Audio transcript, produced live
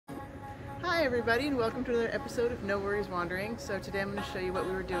Hi everybody, and welcome to another episode of No Worries Wandering. So today I'm going to show you what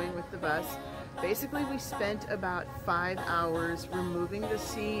we were doing with the bus. Basically we spent about 5 hours removing the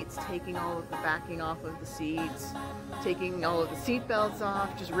seats, taking all of the backing off of the seats, taking all of the seat belts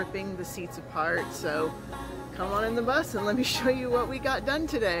off, just ripping the seats apart. So come on in the bus and let me show you what we got done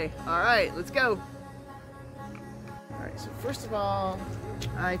today. Alright, let's go! Alright, so first of all,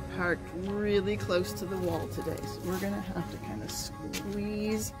 I parked really close to the wall today, so we're going to have to kind of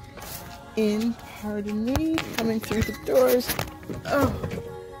squeeze in, pardon me, coming through the doors. Oh,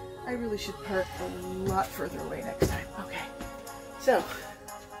 I really should park a lot further away next time. Okay, so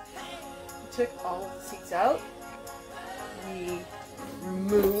we took all of the seats out. We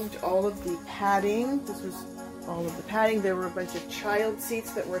removed all of the padding. This was all of the padding. There were a bunch of child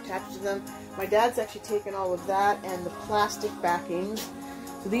seats that were attached to them. My dad's actually taken all of that and the plastic backings.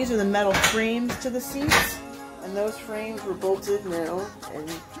 So these are the metal frames to the seats, and those frames were bolted now and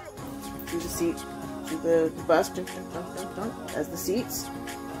through the seat, through the bus, as the seats.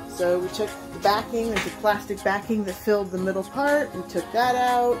 So we took the backing, there's a plastic backing that filled the middle part, and took that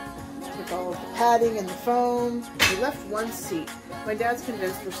out, took all of the padding and the foam. We left one seat. My dad's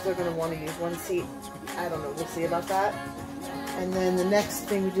convinced we're still going to want to use one seat. I don't know, we'll see about that. And then the next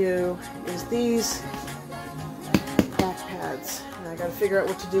thing we do is these back pads. And I got to figure out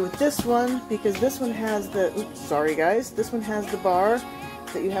what to do with this one, because this one has the, oops, sorry guys, this one has the bar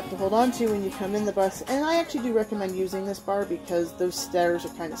that you have to hold on to when you come in the bus, and I actually do recommend using this bar because those stairs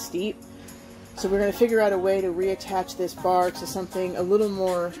are kind of steep. So we're going to figure out a way to reattach this bar to something a little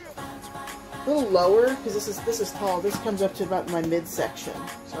lower, because this is tall. This comes up to about my midsection,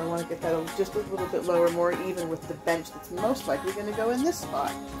 so I want to get that just a little bit lower, more even with the bench that's most likely going to go in this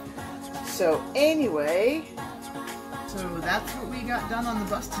spot. So anyway, so that's what we got done on the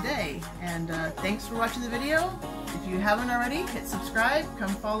bus today, and thanks for watching the video. If you haven't already, hit subscribe. Come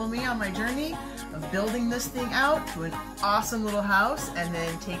follow me on my journey of building this thing out to an awesome little house and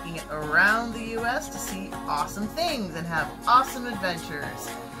then taking it around the US to see awesome things and have awesome adventures.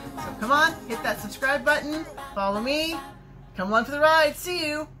 So come on, hit that subscribe button, follow me, come along for the ride. See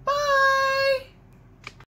you. Bye!